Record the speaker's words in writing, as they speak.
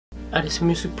Addis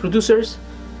Music Producers.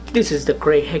 This is the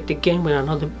Great Hectic Game with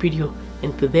another video,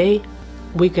 and today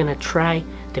we're gonna try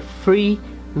the free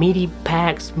MIDI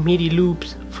packs, MIDI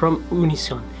loops from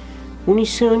Unison.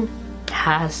 Unison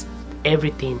has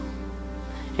everything,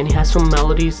 and it has some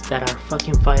melodies that are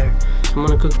fucking fire. So I'm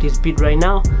gonna cook this beat right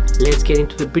now. Let's get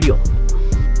into the video.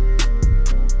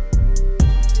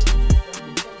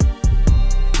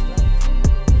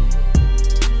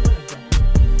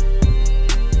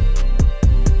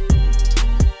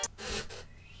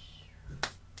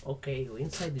 Okay, we're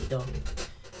inside the DAW.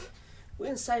 We're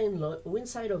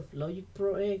inside of Logic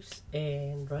Pro X,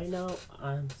 and right now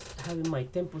I'm having my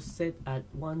tempo set at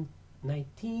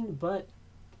 119, but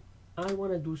I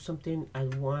want to do something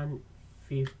at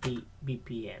 150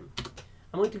 BPM.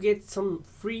 I'm going to get some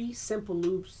free sample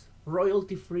loops,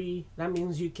 royalty free. That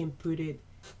means you can put it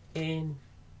in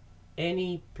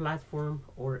any platform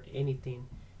or anything.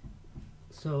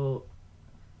 So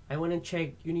I want to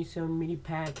check Unison MIDI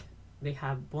pack. They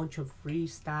have a bunch of free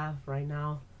stuff right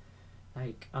now.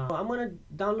 Like I'm gonna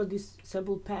download this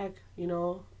sample pack,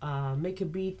 make a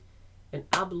beat and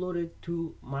upload it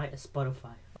to my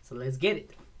Spotify. So let's get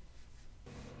it.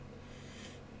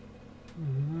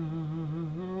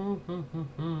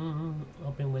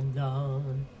 Open window.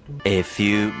 A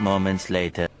few moments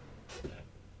later.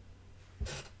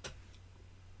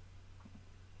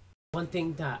 One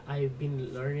thing that I've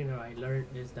been learning, or I learned,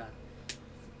 is that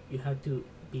you have to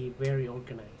be very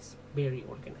organized.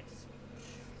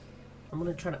 I'm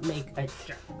gonna try to make a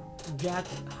Jack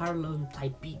Harlow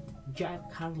type beat.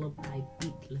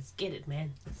 Let's get it,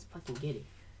 man. Let's fucking get it.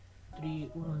 3,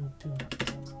 1, 2.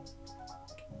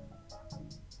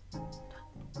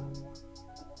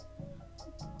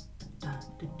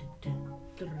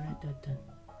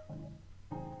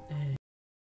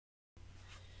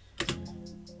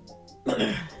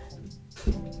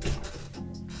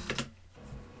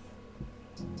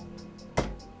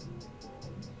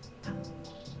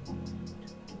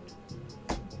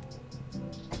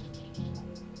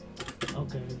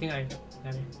 Okay, I think I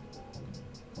got it.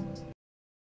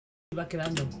 Va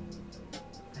quedando.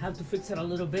 I have to fix it a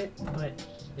little bit, but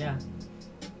yeah.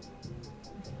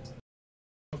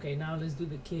 Okay, now let's do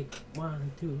the kick.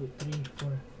 1, 2, 3,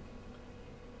 4.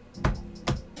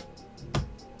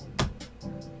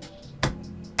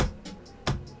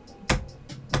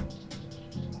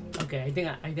 Okay, I think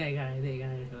I got it.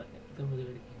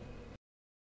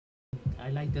 I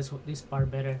like this part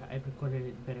better. I recorded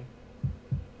it better.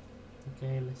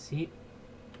 Okay, let's see.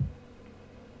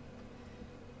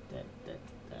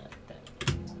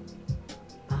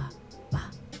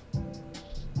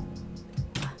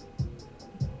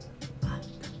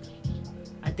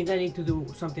 I think I need to do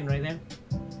something right there,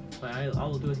 but I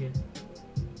will do it here.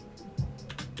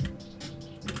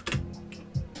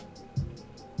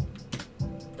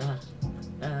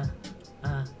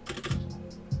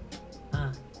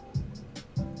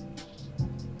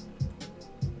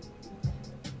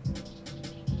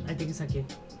 I think it's okay.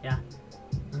 Yeah.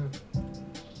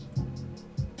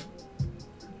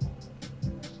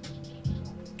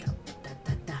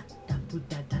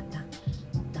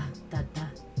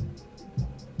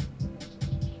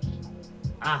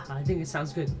 I think it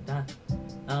sounds good.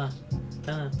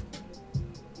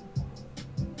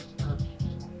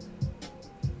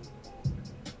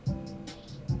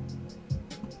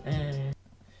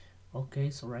 Okay,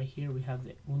 so right here we have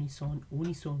the Unison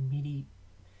MIDI.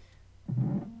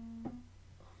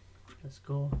 Let's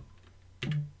go.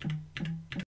 2,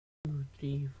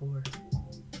 3, 4.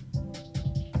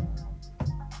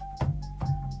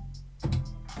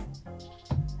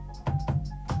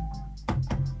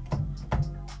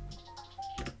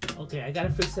 Okay, I gotta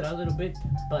fix it a little bit,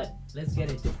 but let's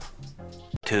get it.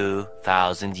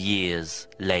 2,000 years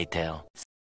later.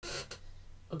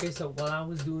 Okay, so while I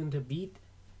was doing the beat,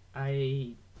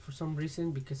 for some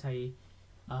reason, because I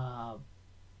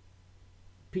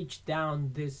pitched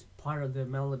down this part of the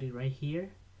melody right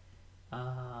here,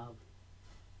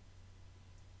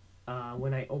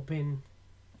 when I open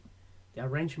the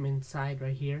arrangement side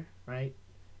right here, right?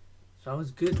 So I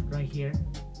was good right here.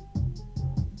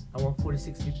 I want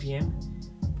 46 BPM,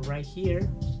 but right here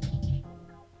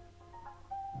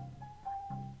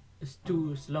it's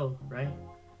too slow, right?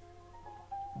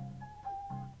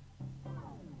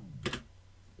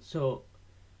 So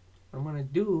what I'm gonna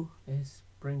do is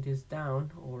bring this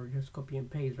down, or just copy and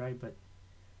paste, right? But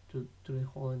to the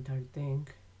whole entire thing,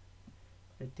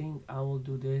 I think I will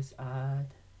do this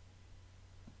at.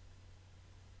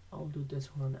 I'll do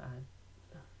this one at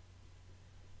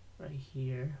right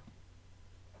here.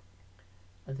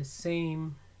 At the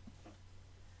same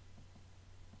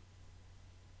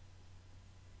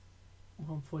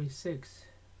 146.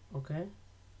 Okay,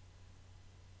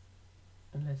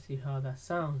 and let's see how that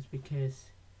sounds,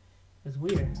 because it's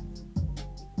weird.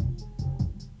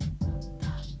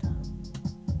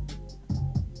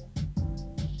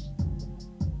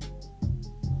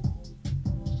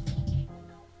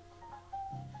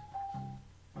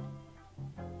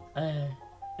 Eh,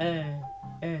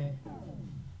 eh.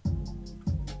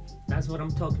 That's what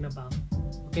I'm talking about.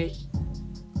 Okay,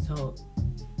 so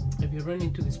if you run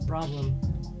into this problem,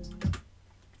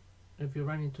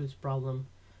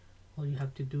 all you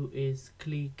have to do is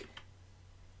click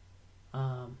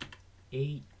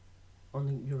A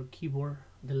on your keyboard,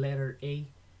 the letter A,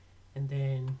 and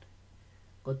then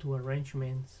go to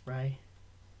arrangements, right,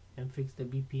 and fix the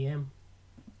BPM.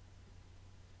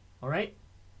 Alright.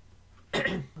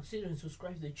 Consider and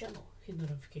subscribe to the channel, hit the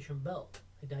notification bell,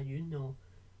 like that you know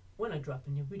when I drop a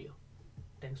new video.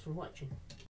 Thanks for watching.